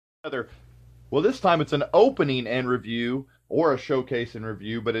Another, well, this time it's an opening and review or a showcase and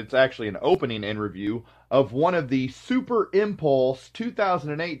review, but it's actually an opening and review of one of the Super Impulse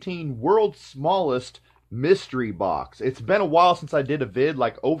 2018 World's Smallest Mystery Box. It's been a while since I did a vid,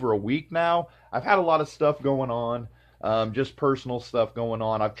 like over a week now. I've had a lot of stuff going on, just personal stuff going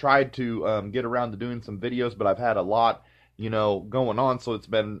on. I've tried to get around to doing some videos, but I've had a lot, going on, so it's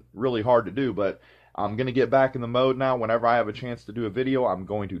been really hard to do. But I'm going to get back in the mode now. Whenever I have a chance to do a video, I'm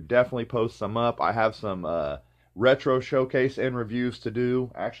going to definitely post some up. I have some retro showcase and reviews to do,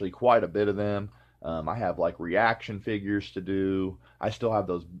 actually quite a bit of them. I have like reaction figures to do. I still have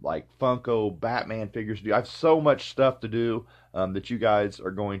those like Funko Batman figures to do. I have so much stuff to do that you guys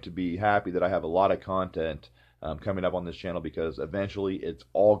are going to be happy that I have a lot of content coming up on this channel, because eventually it's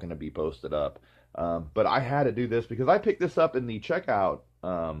all going to be posted up. But I had to do this because I picked this up in the checkout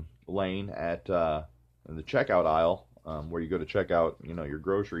lane at in the checkout aisle, where you go to check out, your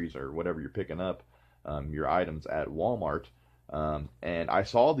groceries or whatever you're picking up, your items at Walmart. And I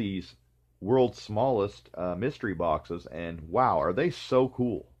saw these world's smallest mystery boxes, and wow, are they so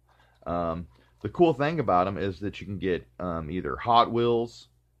cool. The cool thing about them is that you can get either Hot Wheels,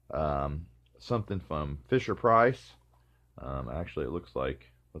 something from Fisher-Price. Actually, it looks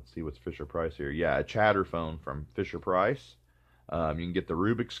like, let's see what's Fisher-Price here. Yeah, a Chatterphone from Fisher-Price. You can get the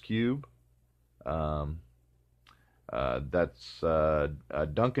Rubik's Cube. That's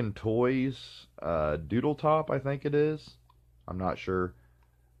Duncan Toys Doodle Top, I think it is. I'm not sure.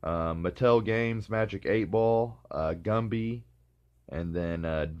 Mattel Games Magic 8 Ball, Gumby, and then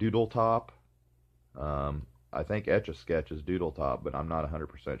Doodle Top. I think Etch-a-Sketch is Doodle Top, but I'm not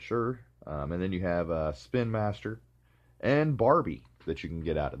 100% sure. And then you have Spin Master and Barbie that you can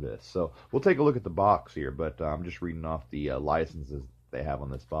get out of this. So we'll take a look at the box here, but I'm just reading off the licenses they have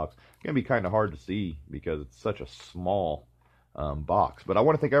on this box. It's going to be kind of hard to see because it's such a small box. But I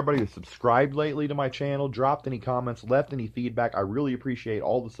want to thank everybody who subscribed lately to my channel, dropped any comments, left any feedback. I really appreciate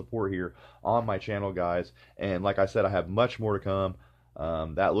all the support here on my channel, guys. And like I said, I have much more to come.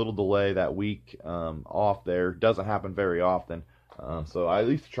 That little delay, that week off there, doesn't happen very often. So I at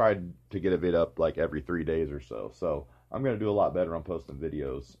least tried to get a vid up like every 3 days or so. So I'm going to do a lot better on posting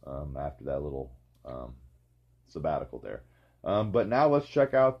videos after that little sabbatical there. But now let's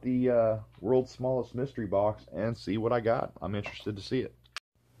check out the world's smallest mystery box and see what I got. I'm interested to see it.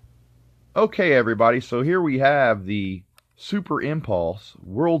 Okay, everybody, so here we have the Super Impulse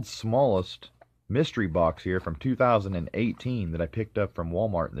world's smallest mystery box here from 2018 that I picked up from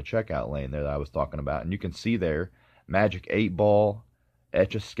Walmart in the checkout lane there that I was talking about. And you can see there, Magic 8 Ball,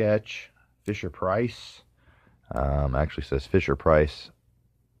 Etch-a-Sketch, Fisher-Price. Actually says Fisher-Price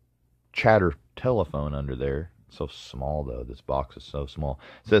Chatter Telephone under there. So small, though. This box is so small.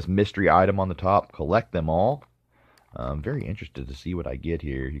 It says mystery item on the top. Collect them all. I'm very interested to see what I get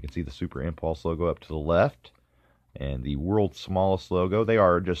here. You can see the Super Impulse logo up to the left and the world's smallest logo. They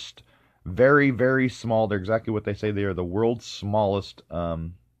are just very, very small. They're exactly what they say. They are the world's smallest,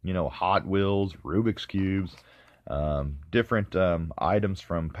 Hot Wheels, Rubik's Cubes, different items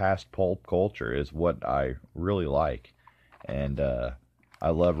from past pulp culture is what I really like. And I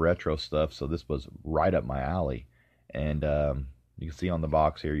love retro stuff, so this was right up my alley. And you can see on the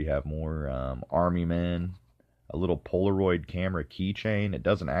box here you have more Army Men, a little Polaroid camera keychain. It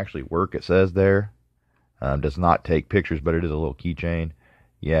doesn't actually work, it says there. Does not take pictures, but it is a little keychain.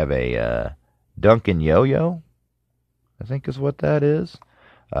 You have a Duncan Yo-Yo, I think is what that is.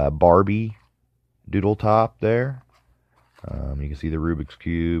 Barbie Doodle Top there. You can see the Rubik's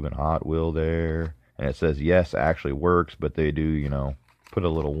Cube and Hot Wheel there. And it says, yes, actually works, but they do, put a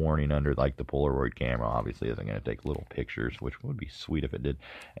little warning under, like the Polaroid camera obviously isn't going to take little pictures, which would be sweet if it did.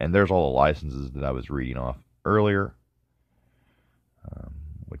 And there's all the licenses that I was reading off earlier,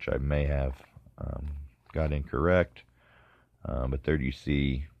 which I may have got incorrect. But there you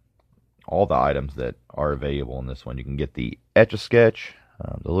see all the items that are available in this one. You can get the Etch-a-Sketch,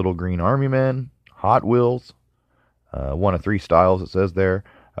 the little green Army Men, Hot Wheels, one of 3 styles it says there,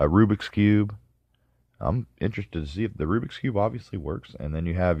 a Rubik's Cube. I'm interested to see if the Rubik's Cube obviously works. And then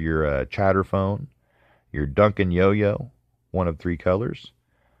you have your Chatterphone, your Duncan Yo-Yo, one of 3 colors.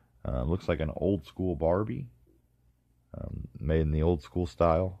 Looks like an old school Barbie, made in the old school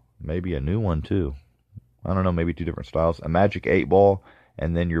style. Maybe a new one too. I don't know, maybe 2 different styles. A Magic 8 Ball,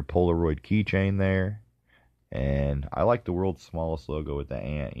 and then your Polaroid keychain there. And I like the world's smallest logo with the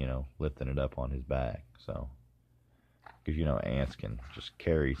ant, lifting it up on his back. So, because ants can just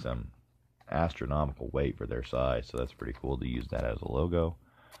carry some astronomical weight for their size, so that's pretty cool to use that as a logo.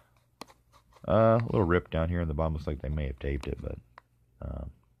 A little rip down here in the bottom. Looks like they may have taped it, but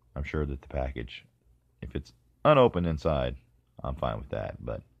I'm sure that the package, if it's unopened inside, I'm fine with that.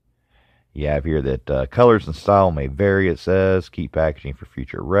 But You have here that colors and style may vary, it says. Keep packaging for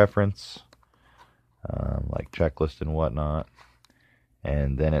future reference, like checklist and whatnot.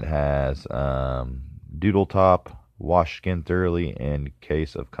 And then it has doodle top, wash skin thoroughly in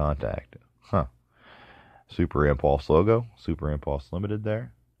case of contact. Huh. Super Impulse logo, Super Impulse Limited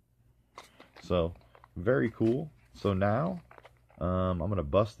there. So, very cool. So now, I'm going to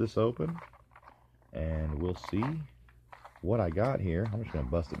bust this open, and we'll see what I got here. I'm just going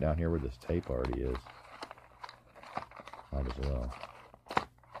to bust it down here where this tape already is. Might as well. If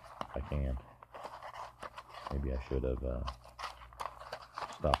I can. Maybe I should have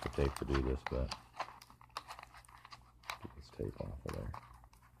stopped the tape to do this, but get this tape off of there.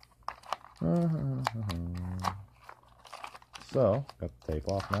 So, got the tape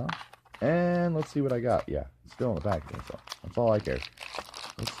off now. And let's see what I got. Yeah, it's still in the packaging, so that's all I care.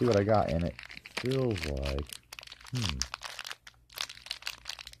 Let's see what I got in it. Feels like,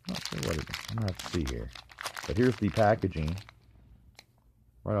 not sure what it is. I'm going to have to see here. But here's the packaging.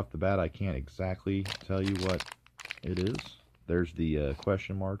 Right off the bat, I can't exactly tell you what it is. There's the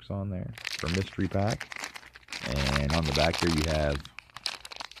question marks on there for mystery pack. And on the back here you have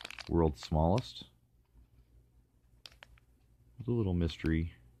World's Smallest. There's a little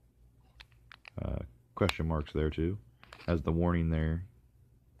mystery question marks there too. Has the warning there.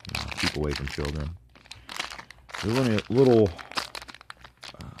 Keep away from children. There's only little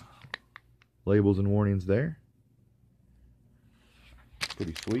labels and warnings there.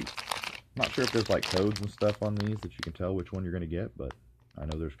 Pretty sweet. Not sure if there's like codes and stuff on these that you can tell which one you're going to get, but I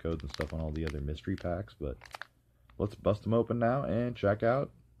know there's codes and stuff on all the other mystery packs. But let's bust them open now and check out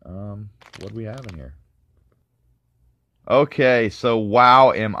what we have in here. Okay, so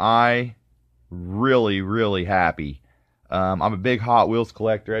wow, am I really, really happy. I'm a big Hot Wheels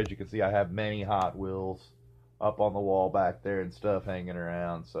collector. As you can see, I have many Hot Wheels up on the wall back there and stuff hanging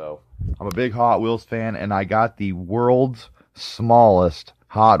around. So I'm a big Hot Wheels fan, and I got the World's Smallest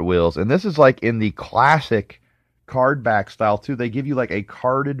Hot Wheels. And this is like in the classic card back style too. They give you like a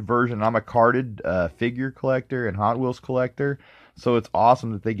carded version. I'm a carded figure collector and Hot Wheels collector. So it's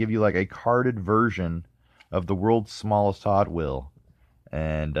awesome that they give you like a carded version of the World's Smallest Hot Wheel.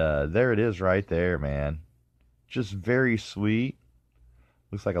 And there it is right there, man. Just very sweet.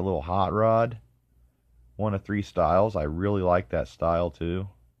 Looks like a little hot rod. One of 3 styles. I really like that style too.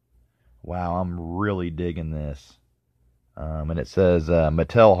 Wow, I'm really digging this. And it says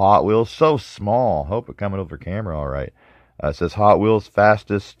Mattel Hot Wheels. So small. Hope it coming over camera all right. It says Hot Wheels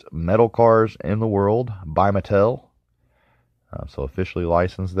fastest metal cars in the world by Mattel. So officially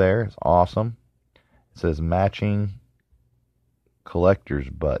licensed there. It's awesome. It says matching collector's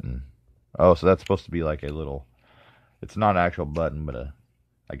button. Oh, so that's supposed to be like a little, it's not an actual button, but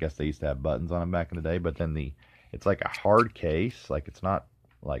I guess they used to have buttons on them back in the day, but then it's like a hard case, like it's not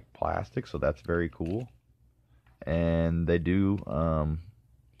like plastic, so that's very cool. And they do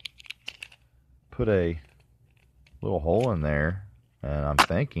put a little hole in there, and I'm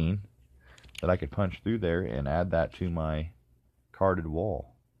thinking that I could punch through there and add that to my carded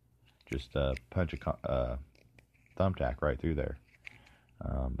wall. Just punch a thumbtack right through there.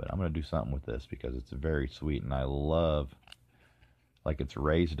 But I'm going to do something with this because it's very sweet, and I love, like it's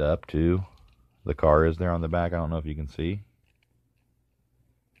raised up too. The car is there on the back. I don't know if you can see.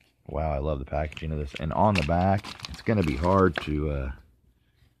 Wow, I love the packaging of this. And on the back, it's going to be hard to,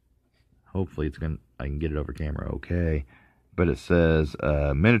 hopefully I can get it over camera okay. But it says,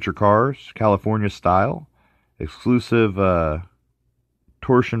 miniature cars, California style, exclusive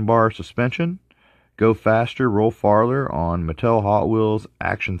torsion bar suspension, go faster, roll farther on Mattel Hot Wheels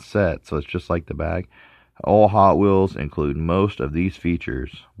action set. So it's just like the bag. All Hot Wheels include most of these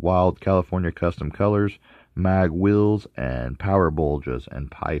features. Wild California custom colors, mag wheels, and power bulges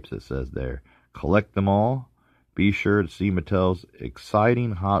and pipes, it says there. Collect them all. Be sure to see Mattel's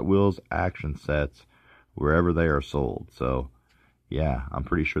exciting Hot Wheels action sets wherever they are sold. So, yeah, I'm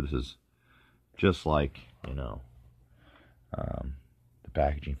pretty sure this is just like, you know, the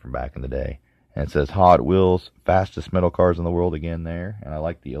packaging from back in the day. And it says Hot Wheels, fastest metal cars in the world again there. And I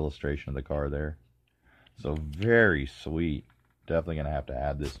like the illustration of the car there. So very sweet. Definitely going to have to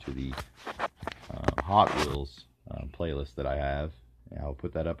add this to the Hot Wheels playlist that I have. And I'll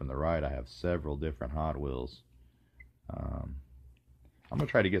put that up in the right. I have several different Hot Wheels. I'm going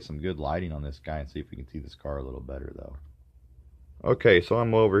to try to get some good lighting on this guy and see if we can see this car a little better though. Okay, so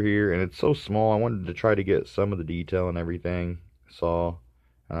I'm over here and it's so small. I wanted to try to get some of the detail and everything.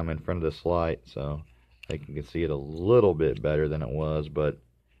 And I'm in front of this light, so I think you can see it a little bit better than it was. But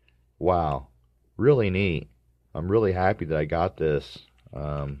wow, really neat. I'm really happy that I got this.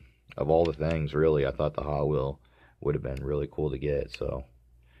 Of all the things, really, I thought the Hot Wheel would have been really cool to get. So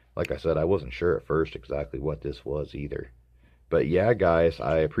Like I said, I wasn't sure at first exactly what this was either. But yeah, guys,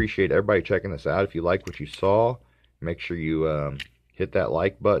 I appreciate everybody checking this out. If you like what you saw, make sure you hit that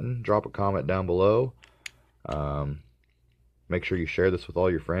like button, drop a comment down below. Make sure you share this with all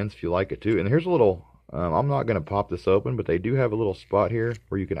your friends if you like it too. And here's a little, I'm not going to pop this open, but they do have a little spot here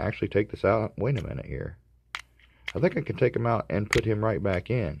where you can actually take this out. Wait a minute here. I think I can take him out and put him right back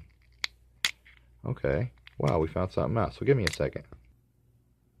in. Okay. Wow, we found something out. So give me a second.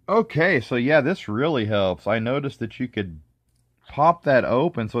 Okay, so yeah, this really helps. I noticed that you could pop that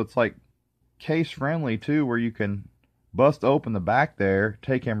open, so it's like case friendly too, where you can bust open the back there,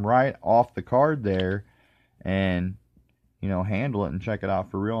 take him right off the card there, and you know, handle it and check it out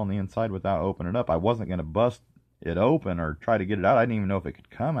for real on the inside without opening it up. I wasn't going to bust it open or try to get it out. I didn't even know if it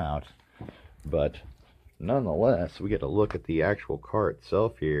could come out. But nonetheless, we get to look at the actual car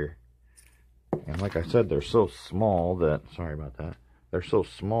itself here. And like I said, they're so small that, sorry about that, they're so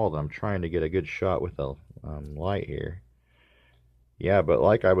small that I'm trying to get a good shot with the light here. Yeah, but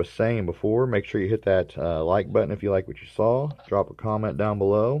like I was saying before, make sure you hit that like button if you like what you saw. Drop a comment down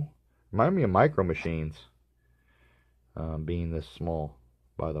below. Remind me of Micro Machines. Being this small,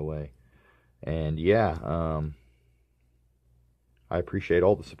 by the way. And yeah, I appreciate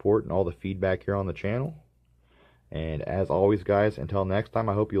all the support and all the feedback here on the channel. And as always, guys, until next time,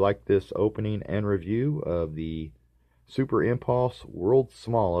 I hope you like this opening and review of the Super Impulse World's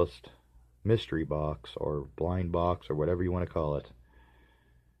Smallest Mystery Box, or Blind Box, or whatever you want to call it.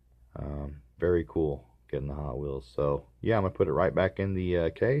 Very cool getting the Hot Wheels. So yeah, I'm going to put it right back in the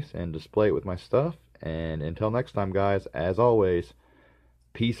case and display it with my stuff. And until next time, guys, as always,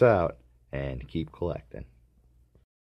 peace out and keep collecting.